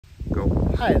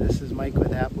Go. Hi, this is Mike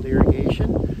with Apple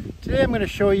Irrigation. Today I'm going to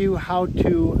show you how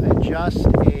to adjust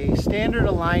a standard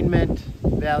alignment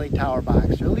valley tower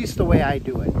box, or at least the way I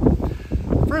do it.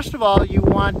 First of all, you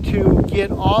want to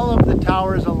get all of the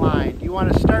towers aligned. You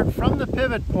want to start from the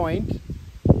pivot point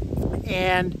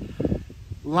and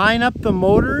line up the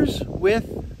motors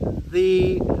with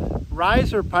the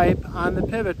riser pipe on the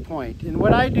pivot point. And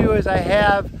what I do is I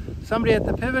have somebody at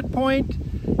the pivot point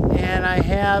and I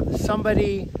have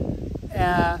somebody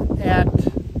at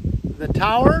the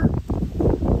tower,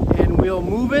 and we'll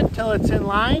move it till it's in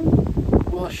line.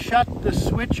 We'll shut the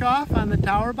switch off on the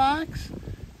tower box,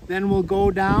 then we'll go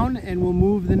down and we'll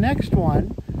move the next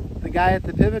one. The guy at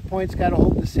the pivot point's got to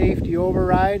hold the safety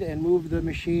override and move the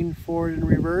machine forward and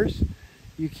reverse.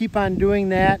 You keep on doing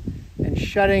that and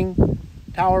shutting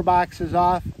tower boxes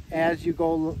off as you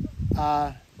go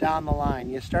down the line.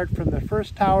 You start from the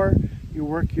first tower, you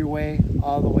work your way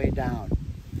all the way down.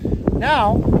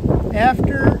 Now,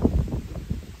 after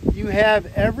you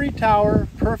have every tower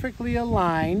perfectly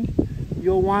aligned,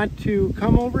 you'll want to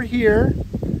come over here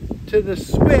to the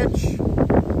switch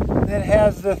that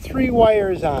has the 3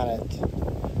 wires on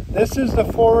it. This is the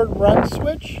forward run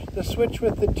switch. The switch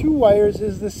with the 2 wires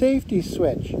is the safety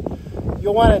switch.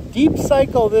 You'll want to deep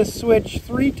cycle this switch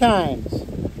 30 times.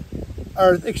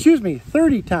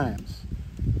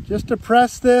 Just to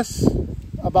press this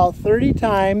about 30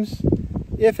 times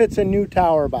if it's a new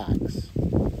tower box.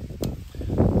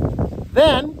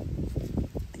 Then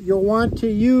you'll want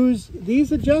to use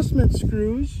these adjustment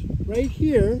screws right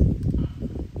here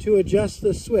to adjust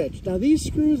the switch. Now these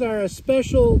screws are a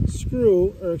special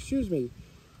screw, or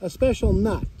a special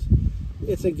nut.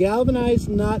 It's a galvanized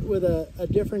nut with a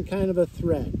different kind of a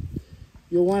thread.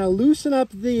 You'll want to loosen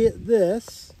up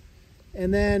this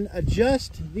and then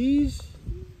adjust these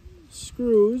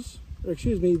screws, or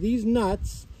these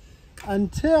nuts,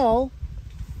 until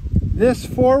this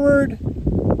forward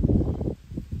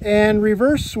and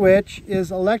reverse switch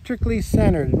is electrically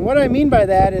centered. And what I mean by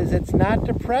that is it's not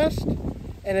depressed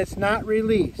and it's not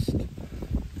released.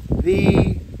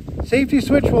 The safety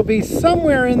switch will be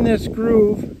somewhere in this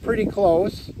groove, pretty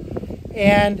close,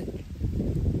 and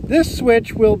this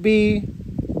switch will be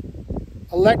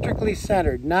electrically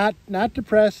centered, not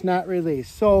depressed, not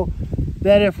released. So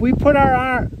that if we put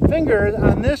our fingers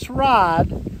on this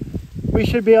rod, we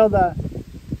should be able to,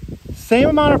 same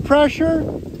amount of pressure,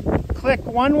 click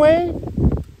one way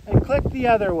and click the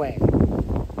other way.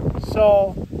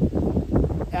 So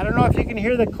I don't know if you can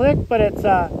hear the click, but it's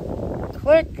a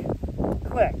click,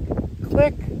 click,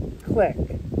 click, click,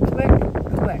 click,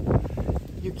 click.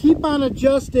 You keep on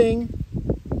adjusting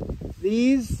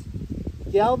these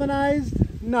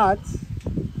galvanized nuts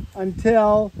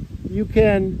until you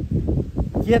can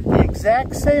get the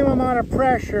exact same amount of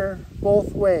pressure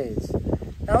both ways.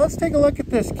 Now let's take a look at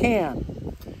this cam.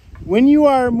 When you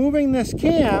are moving this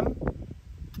cam,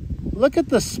 look at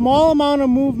the small amount of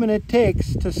movement it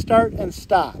takes to start and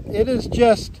stop. It is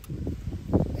just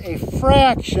a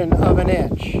fraction of an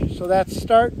inch. So that's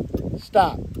start,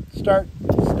 stop, start,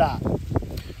 stop.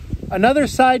 Another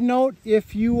side note,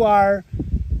 if you are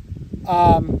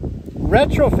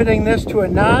retrofitting this to a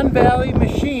non-valley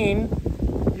machine,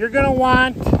 you're going to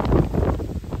want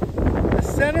the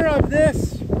center of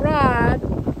this rod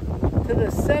to the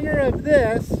center of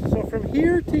this. So from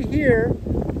here to here,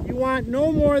 you want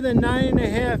no more than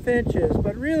 9.5 inches,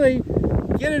 but really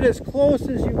get it as close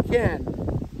as you can.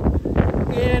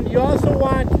 And you also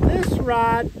want this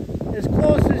rod as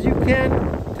close as you can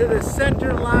to the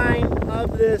center line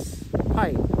of this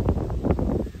pipe.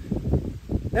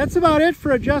 That's about it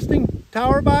for adjusting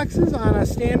tower boxes on a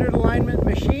standard alignment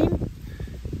machine.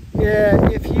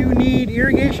 If you need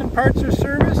irrigation parts or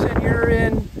service and you're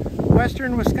in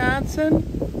western Wisconsin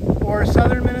or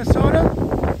southern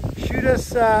Minnesota, shoot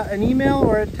us an email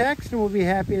or a text and we'll be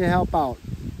happy to help out.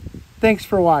 Thanks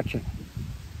for watching.